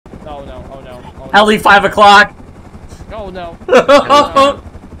Oh no, oh no. Oh, no. Heli 5 o'clock! Oh no.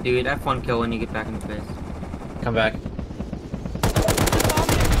 Dude, have fun kill when you get back in the base. Come back.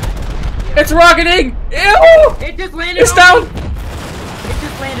 It's rocketing! Ew! It just landed It's on down! me. It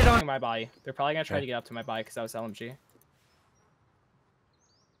just landed on My body. They're probably gonna try to get up to my body because that was LMG.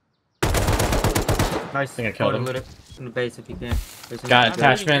 Nice. I think I killed him. Loot it in the base if you can. Got I'm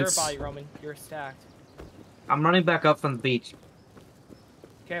attachments. Your body, Roman. You're stacked. I'm running back up from the beach.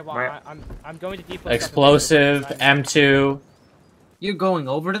 Okay, well, Right. I'm going to deep. Explosive, M2. You're going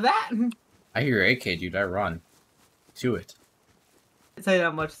over to that? I hear your AK, dude. I run. To it. I say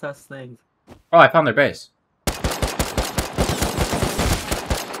that much sus things. Oh, I found their base.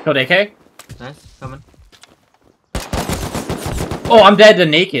 Killed AK? Nice, coming. Oh, I'm dead to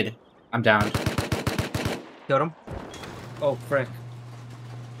naked. I'm down. Killed him. Oh, frick.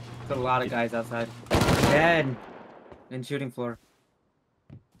 Got a lot of guys outside. Dead. In shooting floor.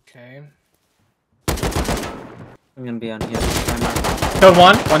 Okay. I'm gonna be on here. Killed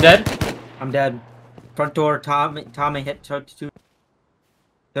one dead. I'm dead. Front door, Tommy hit two.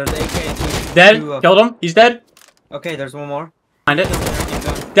 There's AK. Dead. Killed him. He's dead. Okay, there's one more. Find it.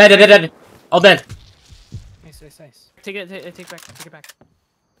 Dead. All dead. Nice. Take it back.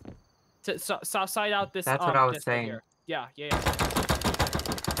 South side out this. That's what I was saying. Here. Yeah. It's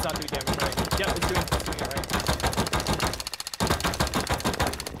not doing damage, right? Yep, it's doing it right.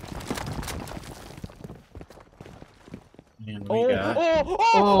 And Oh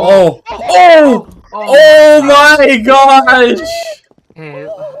my gosh! Hey,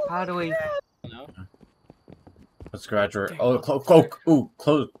 how do we? No. Let's graduate. Oh,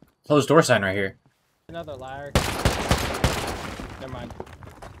 closed door sign right here. Another ladder. Never mind.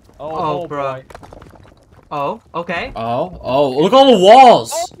 Oh, bro. Boy. Oh, okay. Oh, look at all the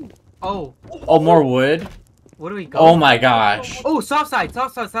walls! Oh, More wood. what do we go? Oh my gosh. Oh, south side.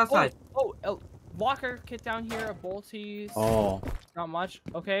 Walker kit down here, a bolties. Oh. Not much.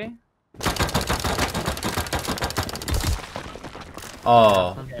 Okay.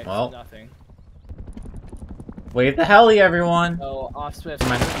 Oh. Okay, Well. so nothing. Wave the heli, everyone. Oh, off Swift.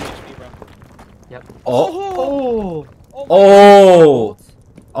 Come on. HP, bro. Yep. Oh. Oh. Oh.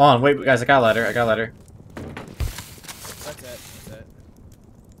 On. Wait, guys. I got a ladder. That's it.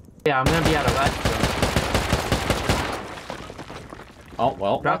 Yeah, I'm gonna be out of life. Oh,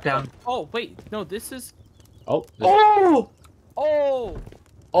 well. Drop down. Oh, wait. No, this is. Oh.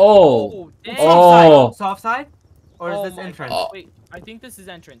 Oh. Dang. Oh. Soft side? Or Oh is this my entrance? God. Wait, I think this is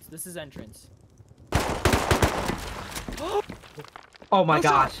entrance. Oh my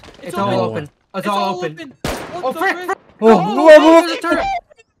gosh. It's all open. It's all open. Oh, frick! Oh,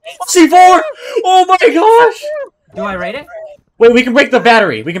 C4! Oh my gosh! Do I rate it? Wait, we can break the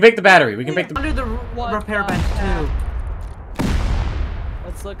battery. Under the What repair the bench heck? too.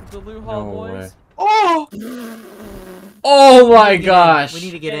 Let's look at the loot hall, No boys. way. Oh! Oh my gosh! We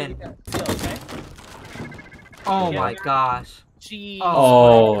need to get in. Okay. Oh Yeah. my gosh. Jeez.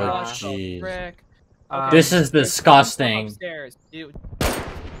 Oh, my oh, gosh, jeez. frick. This is disgusting. Upstairs, dude.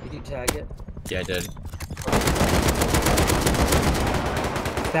 Did you tag it? Yeah, I did.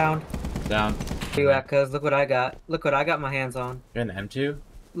 Down. Down. Where you at, cuz? Look what I got. Look what I got my hands on. You're an M2?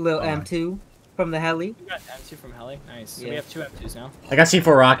 Little Oh. M2 from the heli. You got M2 from Heli? Nice. So Yeah. we have 2 M2s now. I got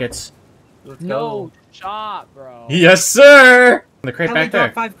C4 rockets. Let's No go. shot, bro. Yes, sir! The crate Heli back there.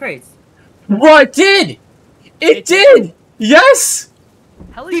 dropped 5 crates. What? It did! It did! Yes!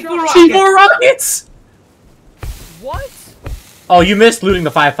 Heli C4 dropped- rocket. C4 rockets! What? Oh, you missed looting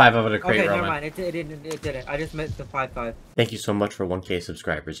the 5.5 out of the crate, Okay, Roman. never mind. It didn't. I just missed the 5.5. Thank you so much for 1K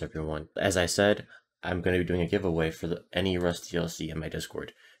subscribers, everyone. As I said, I'm going to be doing a giveaway for any Rust DLC in my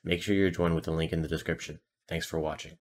Discord. Make sure you're joined with the link in the description. Thanks for watching.